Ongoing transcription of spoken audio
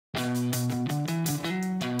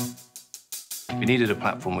We needed a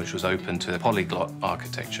platform which was open to a polyglot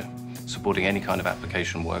architecture, supporting any kind of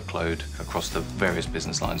application workload across the various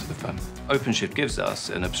business lines of the firm. OpenShift gives us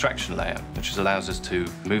an abstraction layer, which allows us to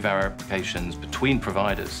move our applications between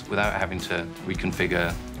providers without having to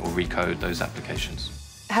reconfigure or recode those applications.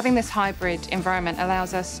 Having this hybrid environment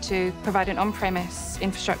allows us to provide an on-premise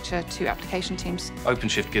infrastructure to application teams.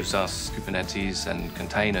 OpenShift gives us Kubernetes and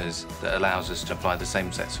containers that allows us to apply the same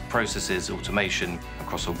sets of processes, automation,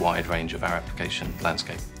 across a wide range of our application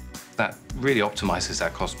landscape. That really optimizes our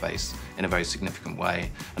cost base in a very significant way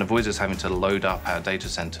and avoids us having to load up our data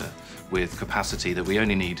center with capacity that we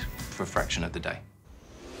only need for a fraction of the day.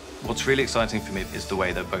 What's really exciting for me is the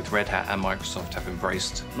way that both Red Hat and Microsoft have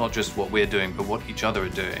embraced not just what we're doing, but what each other are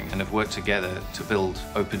doing, and have worked together to build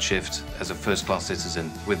OpenShift as a first-class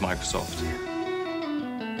citizen with Microsoft.